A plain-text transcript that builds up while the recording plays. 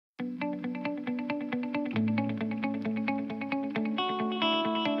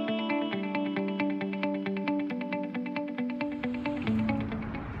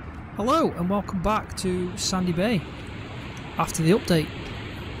Hello and welcome back to Sandy Bay after the update.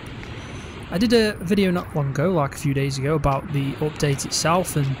 I did a video not long ago, like a few days ago, about the update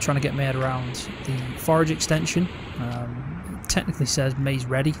itself and trying to get my head around the Forage extension. It technically says Maize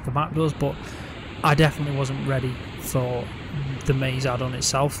ready, the map does, but I definitely wasn't ready for the Maize add-on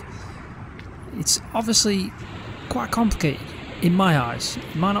itself. It's obviously quite complicated in my eyes.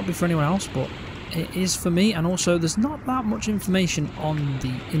 It might not be for anyone else, but it is for me, and also there's not that much information on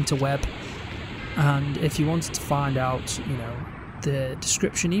the interweb, and if you wanted to find out, you know, the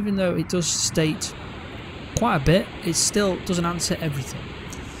description, even though it does state quite a bit, it still doesn't answer everything.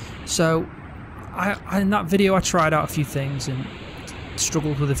 So in that video I tried out a few things and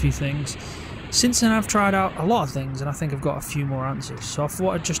struggled with a few things. Since then I've tried out a lot of things and I think I've got a few more answers, so I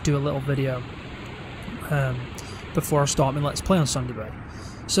thought I'd just do a little video before I start my Let's Play on Sandy Bay.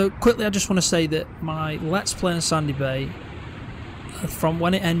 So quickly, I just want to say that my Let's Play on Sandy Bay, from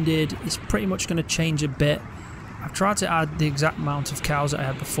when it ended, is pretty much going to change a bit. I've tried to add the exact amount of cows that I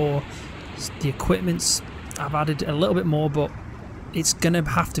had before. The equipment's, I've added a little bit more, but it's going to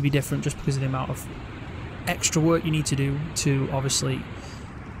have to be different just because of the amount of extra work you need to do to obviously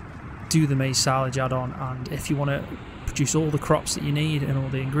do the maize silage add-on. And if you want to produce all the crops that you need and all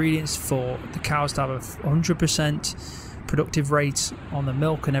the ingredients for the cows to have a 100% productive rate on the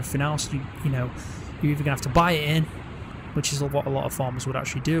milk and everything else, you know, you're either going to have to buy it in, which is what a lot of farmers would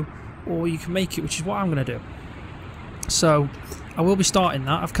actually do, or you can make it, which is what I'm going to do. So I will be starting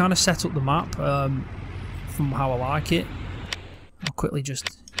that. I've kind of set up the map from how I like it. I'll quickly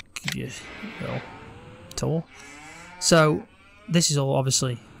just give you a little tour. So this is all,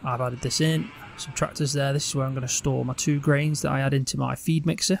 obviously I've added this in, some tractors there. This is where I'm going to store my 2 grains that I add into my feed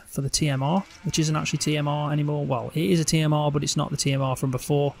mixer for the TMR, which isn't actually TMR anymore. Well, it is a TMR, but it's not the TMR from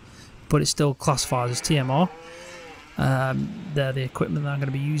before, but it still classifies as TMR. They're the equipment that I'm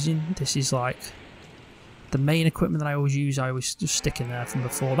going to be using. This is like the main equipment that I always use. I always just stick in there from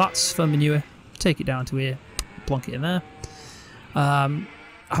before. That's for manure. Take it down to here, plonk it in there.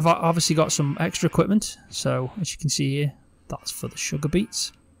 I've obviously got some extra equipment, so as you can see here, that's for the sugar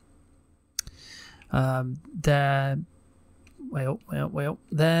beets. They're way up.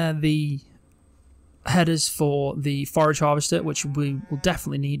 They're the headers for the forage harvester, which we will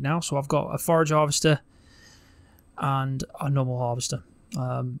definitely need now. So I've got a forage harvester and a normal harvester,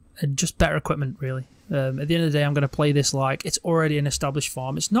 and just better equipment really. At the end of the day, I'm going to play this like it's already an established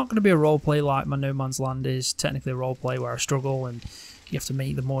farm. It's not going to be a role play like my No Man's Land is. Technically a role play where I struggle and you have to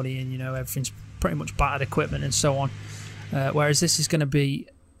make the money and, you know, everything's pretty much battered equipment and so on. Whereas this is going to be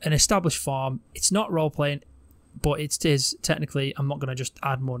an established farm. It's not role playing, but it is technically. I'm not going to just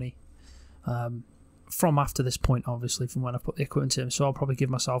add money from after this point, obviously, from when I put the equipment in. So I'll probably give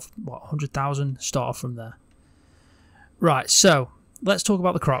myself what 100,000, start off from there. Right, so let's talk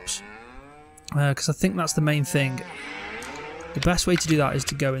about the crops, because I think that's the main thing. The best way to do that is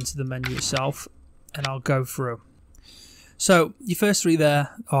to go into the menu itself, and I'll go through. So your first 3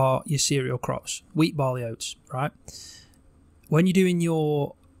 there are your cereal crops: wheat, barley, oats. Right. When you're doing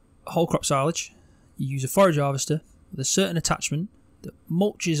your whole crop silage, you use a forage harvester with a certain attachment that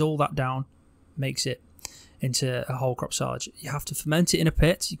mulches all that down, makes it into a whole crop silage. You have to ferment it in a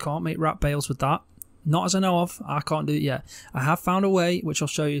pit. You can't make wrap bales with that. Not as I know of. I can't do it yet. I have found a way, which I'll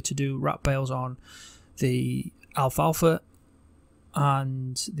show you, to do wrap bales on the alfalfa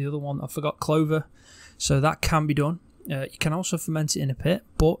and the other one, I forgot, clover. So that can be done. You can also ferment it in a pit,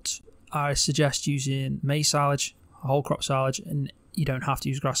 but I suggest using maize silage, whole crop silage, and you don't have to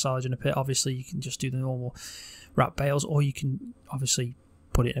use grass silage in a pit. Obviously you can just do the normal wrap bales, or you can obviously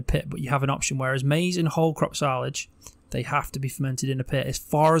put it in a pit, but you have an option. Whereas maize and whole crop silage, they have to be fermented in a pit, as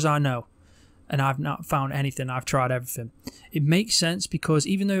far as I know, and I've not found anything. I've tried everything. It makes sense because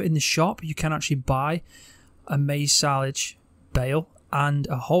even though in the shop you can actually buy a maize silage bale and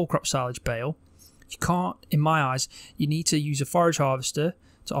a whole crop silage bale, you can't, in my eyes. You need to use a forage harvester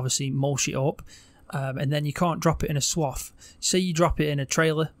to obviously mulch it up. And then you can't drop it in a swath. Say you drop it in a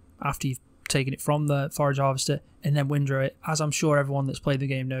trailer after you've taken it from the forage harvester and then windrow it. As I'm sure everyone that's played the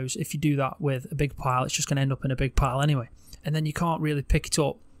game knows, if you do that with a big pile, it's just going to end up in a big pile anyway. And then you can't really pick it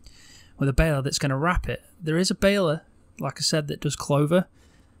up with a baler that's going to wrap it. There is a baler, like I said, that does clover,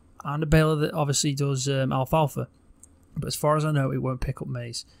 and a baler that obviously does alfalfa. But as far as I know, it won't pick up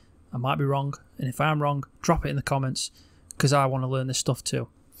maize. I might be wrong, and if I am wrong, drop it in the comments, because I want to learn this stuff too.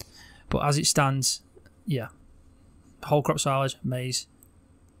 But as it stands, yeah, whole crop silage, maize,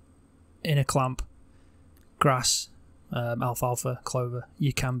 in a clamp, grass, alfalfa, clover,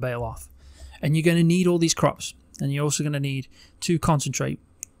 you can bale off. And you're going to need all these crops. And you're also going to need 2 concentrate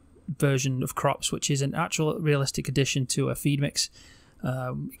version of crops, which is an actual realistic addition to a feed mix.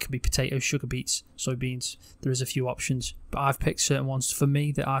 It can be potatoes, sugar beets, soybeans. There is a few options, but I've picked certain ones for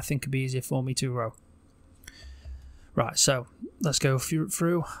me that I think would be easier for me to grow. Right, so let's go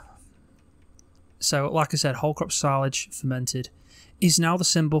through. So, like I said, whole crop silage fermented is now the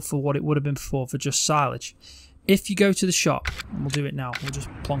symbol for what it would have been before for just silage. If you go to the shop, and we'll do it now, we'll just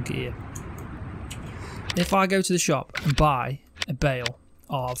plonk it here. If I go to the shop and buy a bale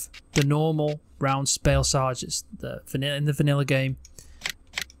of the normal round bale silage, it's in the vanilla game,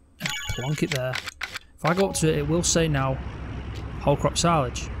 and plonk it there. If I go up to it, it will say now whole crop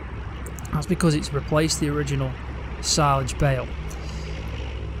silage. That's because it's replaced the original silage bale.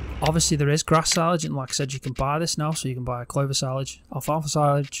 Obviously there is grass silage, and like I said, you can buy this now, so you can buy clover silage, alfalfa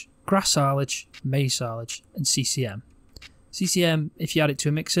silage, grass silage, maize silage, and CCM. CCM, if you add it to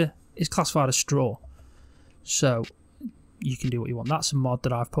a mixer, is classified as straw, so you can do what you want. That's a mod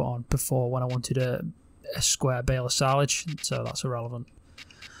that I've put on before when I wanted a square bale of silage, so that's irrelevant.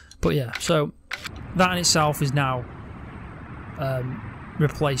 But yeah, so that in itself is now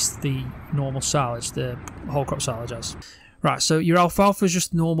replaced the normal silage, the whole crop silage has. Right, so your alfalfa is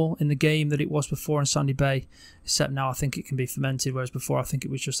just normal in the game that it was before in Sandy Bay, except now I think it can be fermented, whereas before I think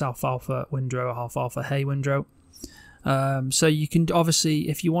it was just alfalfa windrow or alfalfa hay windrow. So you can obviously,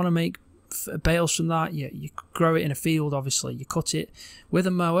 if you want to make bales from that, you grow it in a field, obviously. You cut it with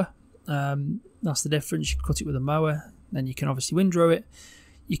a mower, that's the difference. You cut it with a mower, then you can obviously windrow it.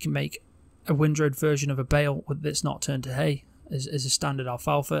 You can make a windrowed version of a bale that's not turned to hay as a standard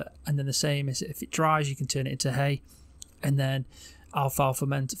alfalfa, and then the same is if it dries, you can turn it into hay. And then alfalfa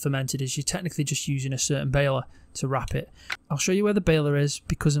fermented is you're technically just using a certain baler to wrap it. I'll show you where the baler is,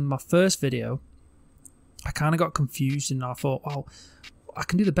 because in my first video I kind of got confused and I thought, well, I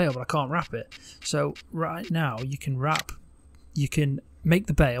can do the bale but I can't wrap it. So right now you can make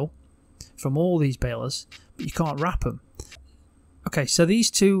the bale from all these balers, but you can't wrap them. Okay, so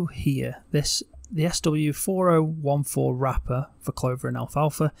these two here, the SW4014 wrapper for clover and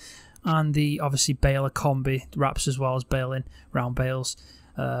alfalfa, and the obviously baler combi wraps as well as baling round bales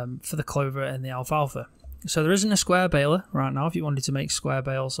for the clover and the alfalfa. So there isn't a square baler right now. If you wanted to make square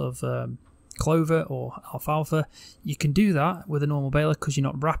bales of clover or alfalfa, you can do that with a normal baler because you're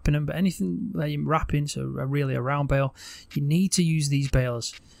not wrapping them. But anything that you're wrapping, so really a round bale, you need to use these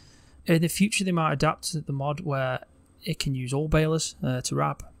balers. In the future they might adapt the mod where it can use all balers to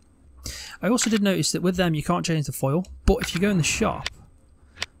wrap. I also did notice that with them you can't change the foil, but if you go in the shop,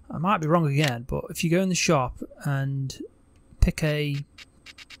 I might be wrong again, but if you go in the shop and pick a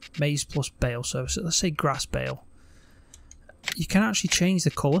maize plus bale, so let's say grass bale, you can actually change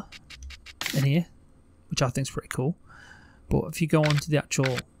the colour in here, which I think is pretty cool. But if you go onto the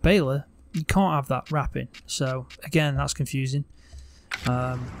actual baler, you can't have that wrapping. So again, that's confusing.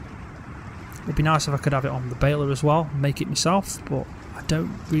 It'd be nice if I could have it on the baler as well, make it myself, but I don't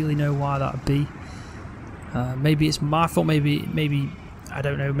really know why that would be. Maybe it's my fault, maybe I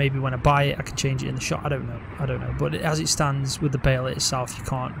don't know, maybe when I buy it I can change it in the shop, I don't know. But as it stands with the baler itself, you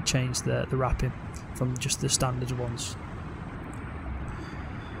can't change the wrapping from just the standard ones.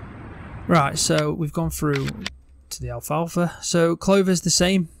 Right, so we've gone through to the alfalfa. So clover's the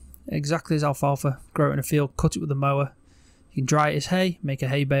same, exactly as alfalfa. Grow it in a field, cut it with a mower. You can dry it as hay, make a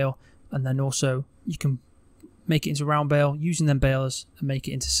hay bale, and then also you can make it into a round bale using them balers and make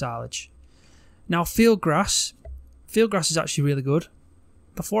it into silage. Now field grass is actually really good.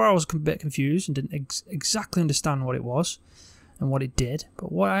 Before I was a bit confused and didn't exactly understand what it was and what it did,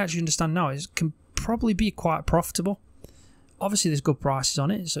 but what I actually understand now is it can probably be quite profitable. Obviously there's good prices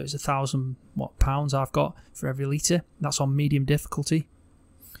on it, so it's £1,000 I've got for every litre. That's on medium difficulty.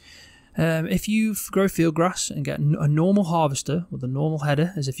 If you grow field grass and get a normal harvester with a normal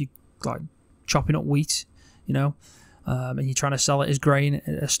header, as if you like chopping up wheat, you know, and you're trying to sell it as grain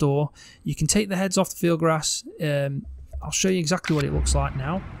at a store, you can take the heads off the field grass. I'll show you exactly what it looks like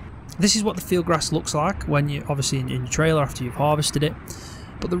now. This is what the field grass looks like when you're obviously in your trailer after you've harvested it.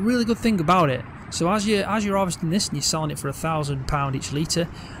 But the really good thing about it, so as you're harvesting this and you're selling it for £1,000 each litre,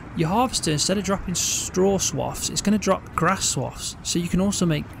 your harvester, instead of dropping straw swaths, it's going to drop grass swaths. So you can also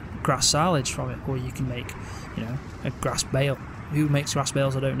make grass silage from it, or you can make, you know, a grass bale. Who makes grass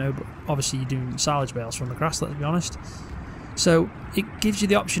bales, I don't know, but obviously you're doing silage bales from the grass, let's be honest. So it gives you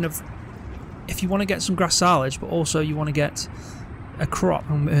the option of, if you want to get some grass silage, but also you want to get a crop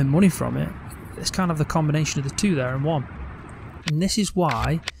and earn money from it, it's kind of the combination of the two there in one. And this is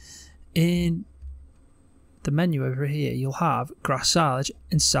why in the menu over here you'll have grass silage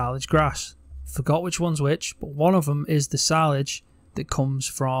and silage grass. Forgot which one's which, but one of them is the silage that comes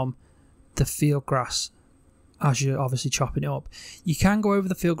from the field grass as you're obviously chopping it up. You can go over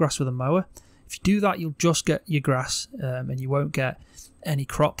the field grass with a mower. If you do that, you'll just get your grass and you won't get any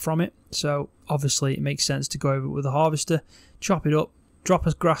crop from it. So obviously it makes sense to go over it with a harvester, chop it up, drop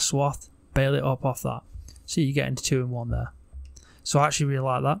a grass swath, bale it up off that. So you get into 2 in 1 there. So I actually really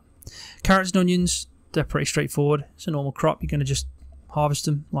like that. Carrots and onions, they're pretty straightforward. It's a normal crop. You're going to just harvest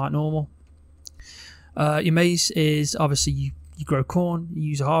them like normal. Your maize is obviously you grow corn, you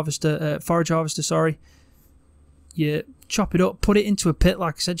use a harvester, forage harvester, sorry. You chop it up, put it into a pit,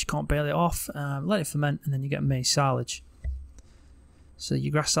 like I said, you can't bale it off, let it ferment, and then you get maize silage. So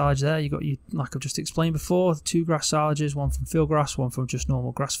your grass silage there, you got your, like I've just explained before, 2 grass silages, one from field grass, one from just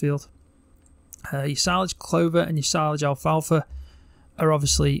normal grass field. Your silage clover and your silage alfalfa are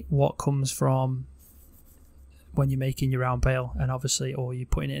obviously what comes from when you're making your round bale, and obviously, or you're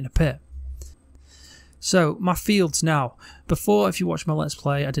putting it in a pit. So my fields now. Before, if you watch my Let's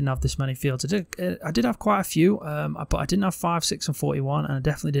Play, I didn't have this many fields. I did have quite a few, but I didn't have 5, 6, and 41, and I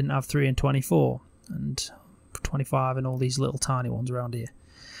definitely didn't have 3 and 24, and 25, and all these little tiny ones around here.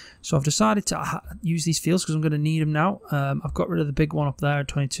 So I've decided to use these fields because I'm going to need them now. I've got rid of the big one up there at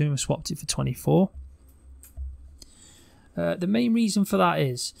 22 and swapped it for 24. The main reason for that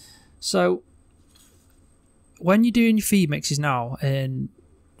is, so when you're doing your feed mixes now and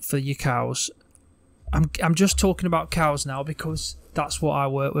for your cows, I'm just talking about cows now because that's what I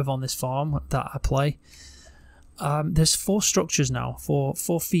work with on this farm that I play. There's 4 structures now,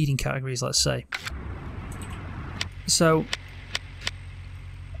 four feeding categories, let's say. So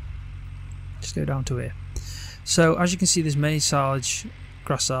just go down to here. So as you can see, there's maize silage,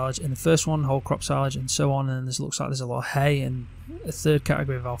 grass silage, and the first one whole crop silage, and so on. And looks like there's a lot of hay, and a 3rd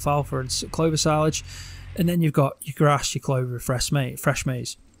category of alfalfa and clover silage, and then you've got your grass, your clover, fresh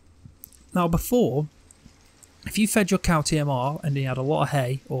maize. Now before, if you fed your cow TMR and he had a lot of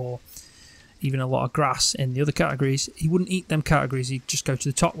hay or even a lot of grass in the other categories, he wouldn't eat them categories. He'd just go to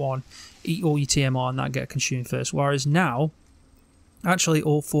the top one, eat all your TMR, and that get consumed first. Whereas now, actually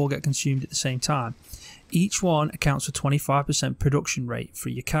all 4 get consumed at the same time. Each one accounts for 25% production rate for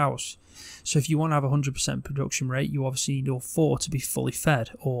your cows. So if you want to have 100% production rate, you obviously need all 4 to be fully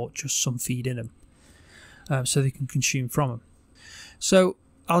fed or just some feed in them, so they can consume from them. So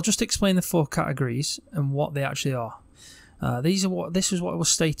I'll just explain the 4 categories and what they actually are. This is what was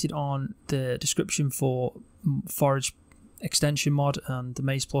stated on the description for Forage extension mod and the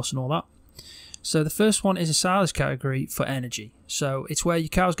Maize Plus and all that. So the first one is a silage category for energy. So it's where your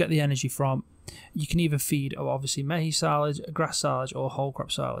cows get the energy from. You can either feed obviously maize silage, grass silage, or whole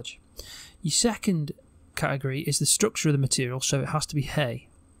crop silage. Your second category is the structure of the material, so it has to be hay.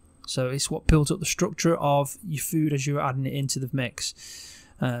 So it's what builds up the structure of your food as you're adding it into the mix.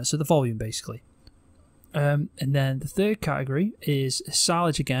 So the volume basically. And then the 3rd category is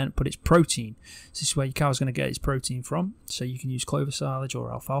silage again, but it's protein. So this is where your cow's going to get its protein from. So you can use clover silage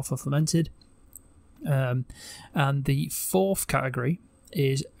or alfalfa fermented. And the 4th category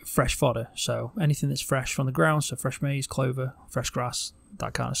is fresh fodder. So anything that's fresh from the ground, so fresh maize, clover, fresh grass,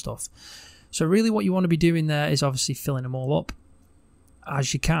 that kind of stuff. So really what you want to be doing there is obviously filling them all up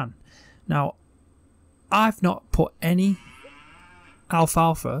as you can. Now, I've not put any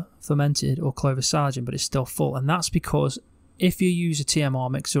alfalfa fermented or clover silage in, but it's still full, and that's because if you use a TMR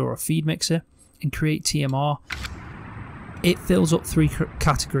mixer or a feed mixer and create TMR, it fills up 3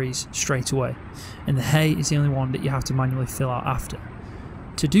 categories straight away, and the hay is the only one that you have to manually fill out after.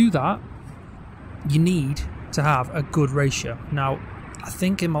 To do that, you need to have a good ratio. Now, I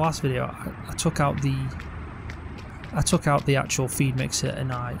think in my last video I took out the actual feed mixer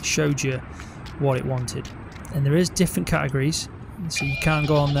and I showed you what it wanted, and there is different categories. So you can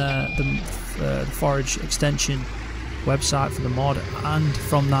go on the Forage extension website for the mod, and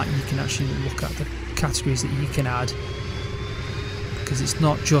from that you can actually look at the categories that you can add, because it's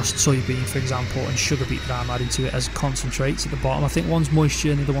not just soybean, for example, and sugar beet that I'm adding to it as concentrates at the bottom. I think one's moisture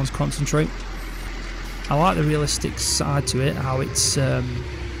and the other one's concentrate. I like the realistic side to it, how it's I'm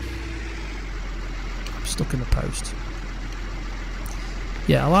stuck in the post.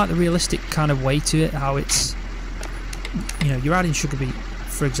 Yeah, I like the realistic kind of way to it, how it's, you know, you're adding sugar beet,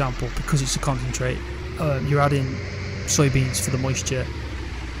 for example, because it's a concentrate. You're adding soybeans for the moisture,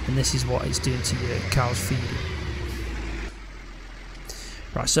 and this is what it's doing to your cow's feed.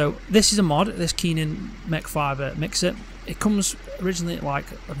 Right, so this is a mod, this Keenan Mech Fiber mixer. It comes originally at like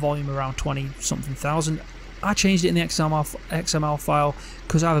a volume around 20-something thousand. I changed it in the XML file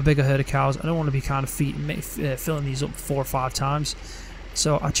because I have a bigger herd of cows. I don't want to be kind of filling these up 4 or 5 times.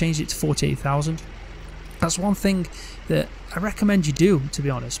 So I changed it to 48,000. That's one thing that I recommend you do, to be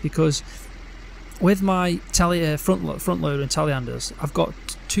honest, because with my front loader and telehanders, I've got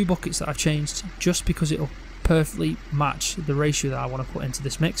 2 buckets that I've changed just because it'll perfectly match the ratio that I want to put into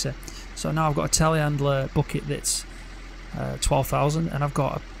this mixer. So now I've got a telehandler bucket that's 12,000, and I've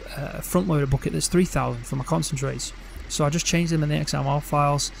got a front loader bucket that's 3,000 for my concentrates. So I just changed them in the XML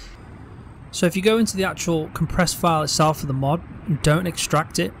files. So if you go into the actual compressed file itself for the mod, and don't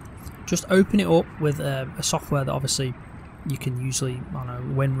extract it, just open it up with a software that obviously you can usually, I don't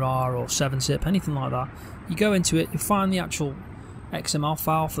know, WinRAR or 7-zip, anything like that. You go into it, you find the actual XML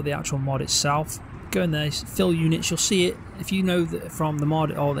file for the actual mod itself. Go in there, fill units, you'll see it. If you know that from the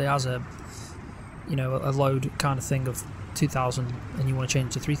mod, oh, it has a, you know, a load kind of thing of 2,000 and you want to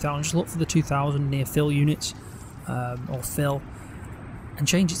change it to 3,000, just look for the 2,000 near fill units or fill and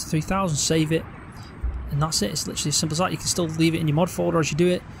change it to 3,000, save it, and that's it. It's literally as simple as that. You can still leave it in your mod folder as you do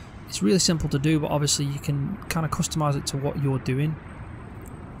it. It's really simple to do, but obviously you can kind of customize it to what you're doing.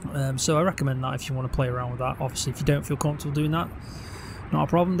 So I recommend that if you want to play around with that. Obviously if you don't feel comfortable doing that, not a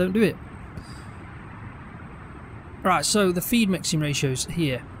problem, don't do it. Right, so the feed mixing ratios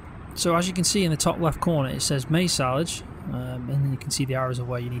here. So as you can see in the top left corner it says maize silage, and then you can see the arrows of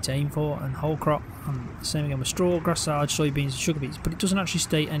where you need to aim for, and whole crop, and same again with straw, grass silage, soybeans and sugar beets, but it doesn't actually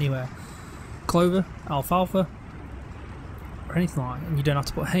state anywhere clover, alfalfa or anything like that, and you don't have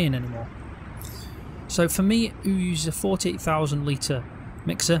to put hay in anymore. So for me, who uses a 48,000 litre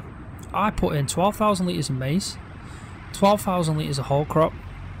mixer, I put in 12,000 litres of maize, 12,000 litres of whole crop,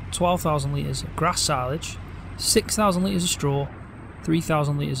 12,000 litres of grass silage, 6,000 litres of straw,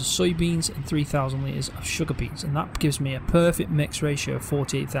 3,000 litres of soybeans and 3,000 litres of sugar beets, and that gives me a perfect mix ratio of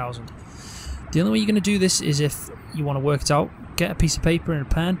 48,000. The only way you're going to do this is if you want to work it out. Get a piece of paper and a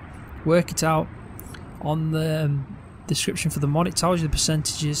pen, work it out. On the description for the mod it tells you the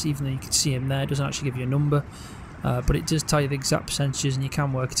percentages, even though you can see them there. It doesn't actually give you a number, but it does tell you the exact percentages and you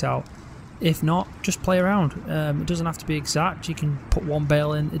can work it out. If not, just play around. It doesn't have to be exact. You can put one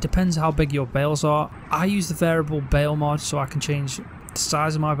bale in. It depends how big your bales are. I use the variable bale mod so I can change the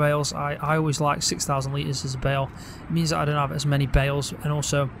size of my bales. I always like 6,000 litres as a bale. It means that I don't have as many bales, and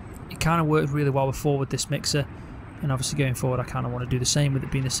also it kind of worked really well before with this mixer, and obviously going forward I kind of want to do the same with it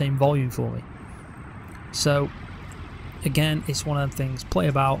being the same volume for me. So again, it's one of them things, play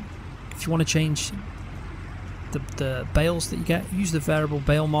about. If you want to change the bales that you get, use the variable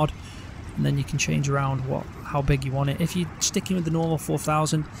bale mod, and then you can change around how big you want it. If you're sticking with the normal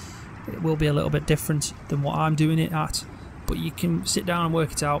 4,000, it will be a little bit different than what I'm doing it at, but you can sit down and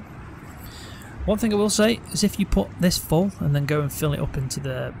work it out. One thing I will say is if you put this full and then go and fill it up into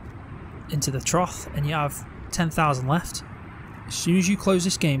the trough and you have 10,000 left, as soon as you close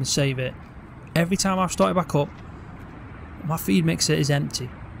this game and save it, every time I've started back up, my feed mixer is empty.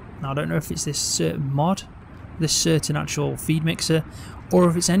 Now I don't know if it's this certain mod, this certain actual feed mixer, or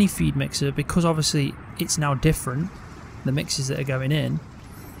if it's any feed mixer, because obviously it's now different, the mixes that are going in,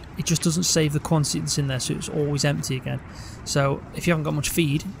 it just doesn't save the quantity that's in there, so it's always empty again. So if you haven't got much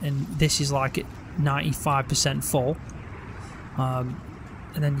feed and this is like 95% full, and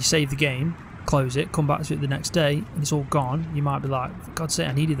then you save the game, close it, come back to it the next day and it's all gone, you might be like, for God's sake,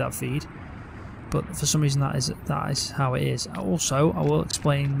 I needed that feed. But for some reason that is how it is. Also, I will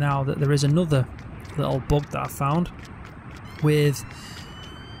explain now that there is another little bug that I found with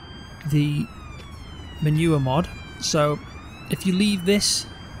the manure mod. So if you leave this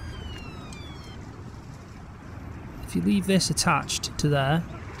attached to there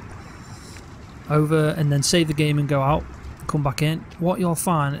over and then save the game and go out, come back in, what you'll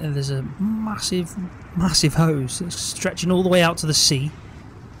find is there's a massive hose that's stretching all the way out to the sea,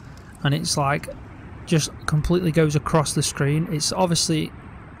 and it's like just completely goes across the screen. It's obviously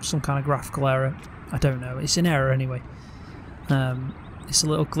some kind of graphical error, I don't know, it's an error anyway. It's a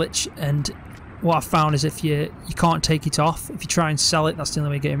little glitch, and what I found is if you can't take it off, if you try and sell it, that's the only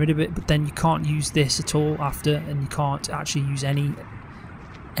way of getting rid of it, but then you can't use this at all after, and you can't actually use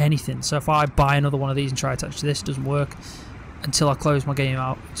anything. So if I buy another one of these and try to attach to this, it doesn't work until I close my game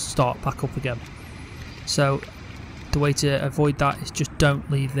out, start back up again. So the way to avoid that is just don't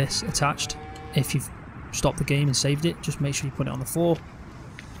leave this attached. If you've stopped the game and saved it, just make sure you put it on the floor,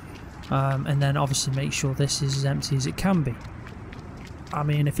 and then obviously make sure this is as empty as it can be. I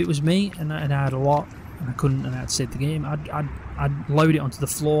mean, if it was me and I had a lot and I couldn't and I had to save the game, I'd load it onto the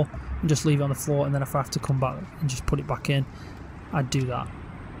floor and just leave it on the floor, and then if I have to come back and just put it back in, I'd do that.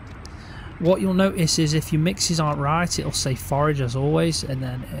 What you'll notice is if your mixes aren't right, it'll say forage as always, and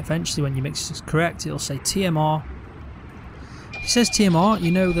then eventually when your mix is correct, it'll say TMR. If it says TMR, you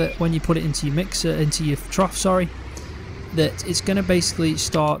know that when you put it into your mixer, into your trough, sorry, that it's going to basically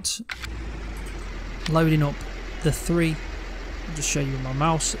start loading up the three. I'll just show you with my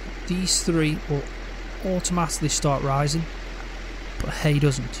mouse. These three will automatically start rising, but hay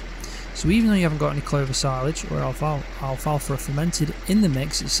doesn't. So even though you haven't got any clover silage or alfalfa fermented in the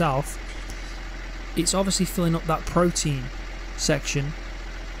mix itself, it's obviously filling up that protein section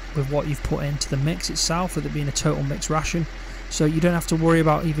with what you've put into the mix itself, with it being a total mixed ration. So you don't have to worry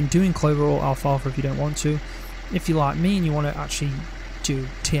about even doing clover or alfalfa if you don't want to. If you're like me and you want to actually do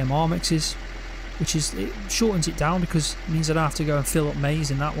TMR mixes, which is, it shortens it down because it means I don't have to go and fill up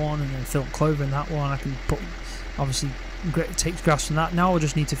maize in that one and then fill up clover in that one. I can put, obviously, it takes grass from that. Now I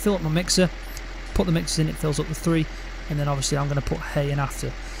just need to fill up my mixer, put the mixers in, it fills up the 3, and then obviously I'm going to put hay in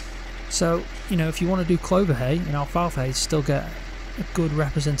after. So, you know, if you want to do clover hay and alfalfa hay, still get a good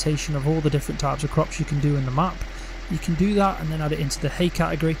representation of all the different types of crops you can do in the map. You can do that and then add it into the hay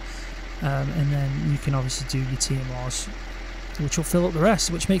category, and then you can obviously do your TMRs, which will fill up the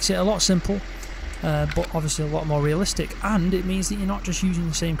rest, which makes it a lot simple, but obviously a lot more realistic, and it means that you're not just using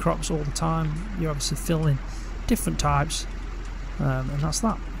the same crops all the time, you're obviously filling different types, and that's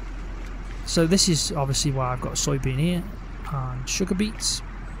that. So this is obviously why I've got soybean here and sugar beets.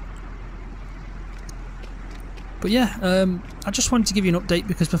 But yeah, I just wanted to give you an update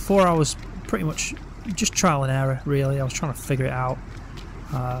because before I was pretty much just trial and error, really. I was trying to figure it out,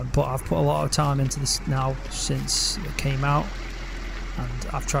 but I've put a lot of time into this now since it came out, and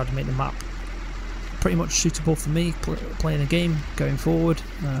I've tried to make the map pretty much suitable for me playing a game going forward.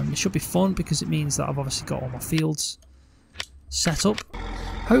 It should be fun because it means that I've obviously got all my fields set up.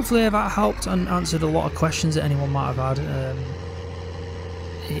 Hopefully that helped and answered a lot of questions that anyone might have had.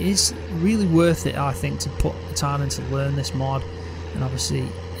 It is really worth it, I think, to put the time in to learn this mod and obviously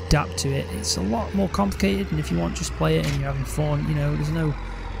adapt to it. It's a lot more complicated, and if you want to just play it and you're having fun, you know, there's no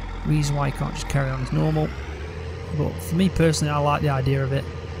reason why you can't just carry on as normal. But for me personally, I like the idea of it.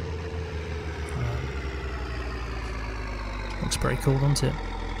 Looks pretty cool, doesn't it?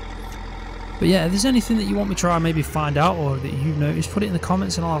 But yeah, if there's anything that you want me to try and maybe find out or that you've noticed, put it in the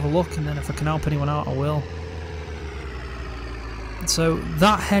comments and I'll have a look, and then if I can help anyone out, I will. So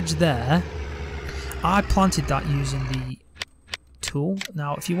that hedge there, I planted that using the tool.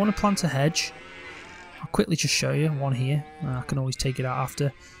 Now if you want to plant a hedge, I'll quickly just show you one here. I can always take it out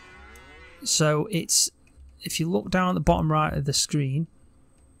after. So it's, if you look down at the bottom right of the screen,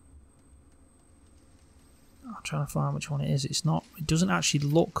 I'm trying to find which one it is. It's not, it doesn't actually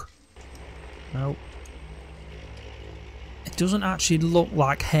look, no, it doesn't actually look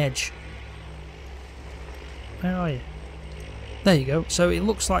like hedge. Where are you? There you go. So it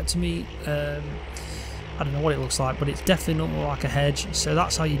looks like to me, I don't know what it looks like, but it's definitely not like a hedge. So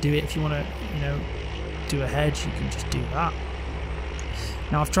that's how you do it. If you want to, you know, do a hedge, you can just do that.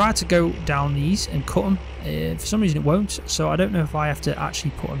 Now I've tried to go down these and cut them. For some reason it won't. So I don't know if I have to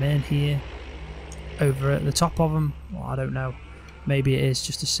actually put them in here over at the top of them. Well, I don't know. Maybe it is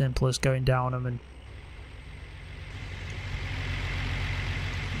just as simple as going down them, and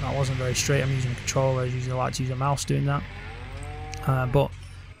that wasn't very straight. I'm using a controller. I usually like to use a mouse doing that. But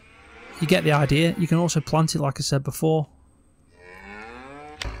you get the idea. You can also plant it like I said before.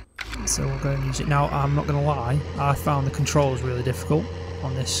 So we'll go and use it. Now I'm not going to lie, I found the controls really difficult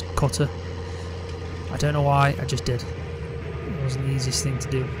on this cutter. I don't know why, I just did. It wasn't the easiest thing to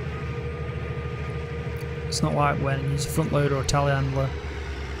do. It's not like when you use a front loader or a telehandler.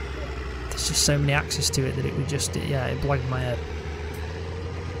 There's just so many axes to it that it would just, yeah, it blagged my head.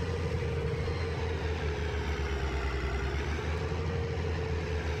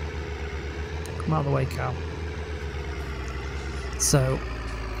 Come out of the way, cow. So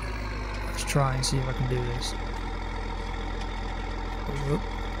let's try and see if I can do this.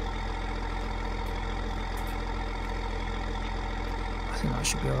 I think that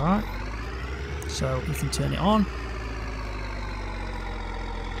should be alright. So you can turn it on.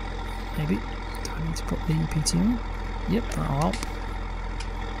 Maybe. Do I need to put the PT on? Yep, that'll help.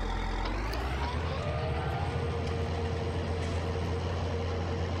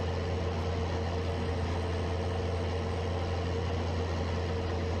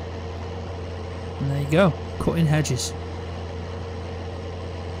 And there you go, cutting hedges.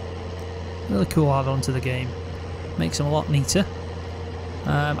 Really cool add-on to the game. Makes them a lot neater.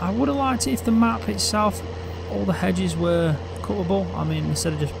 I would have liked it if the map itself, all the hedges were cuttable. I mean,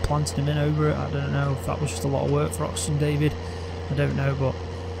 instead of just planting them in over it, I don't know if that was just a lot of work for Oxygen David. I don't know, but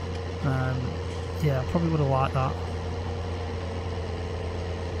yeah, I probably would have liked that.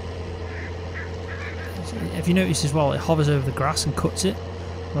 If you notice as well, it hovers over the grass and cuts it.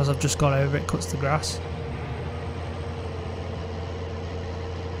 As I've just gone over it, cuts the grass.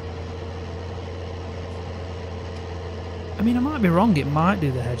 I mean, I might be wrong, it might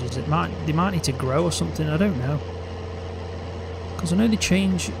do the hedges, they might need to grow or something, I don't know. Because I know they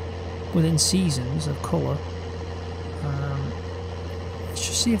change within seasons of colour. Let's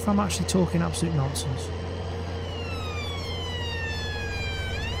just see if I'm actually talking absolute nonsense.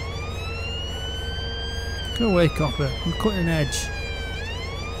 Go away, copper. I'm cutting an edge.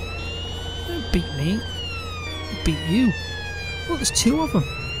 Don't beat me. I'll beat you. Look, there's 2 of them.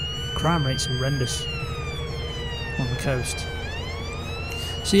 Crime rate's horrendous on the coast.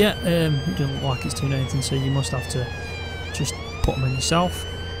 So yeah, it doesn't look like it's doing anything, so you must have to just put them in yourself.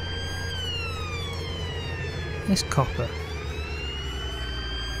 This copper.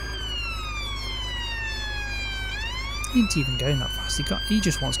 He ain't even going that fast. He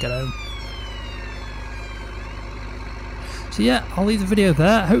just wants to get home. So yeah, I'll leave the video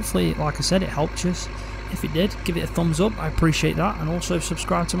there. Hopefully, like I said, it helped you. If it did, give it a thumbs up. I appreciate that. And also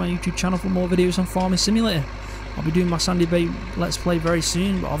subscribe to my YouTube channel for more videos on Farming Simulator. I'll be doing my Sandy Bay Let's Play very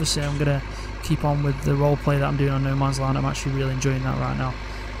soon, but obviously I'm going to keep on with the roleplay that I'm doing on No Man's Land. I'm actually really enjoying that right now.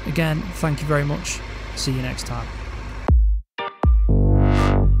 Again, thank you very much. See you next time.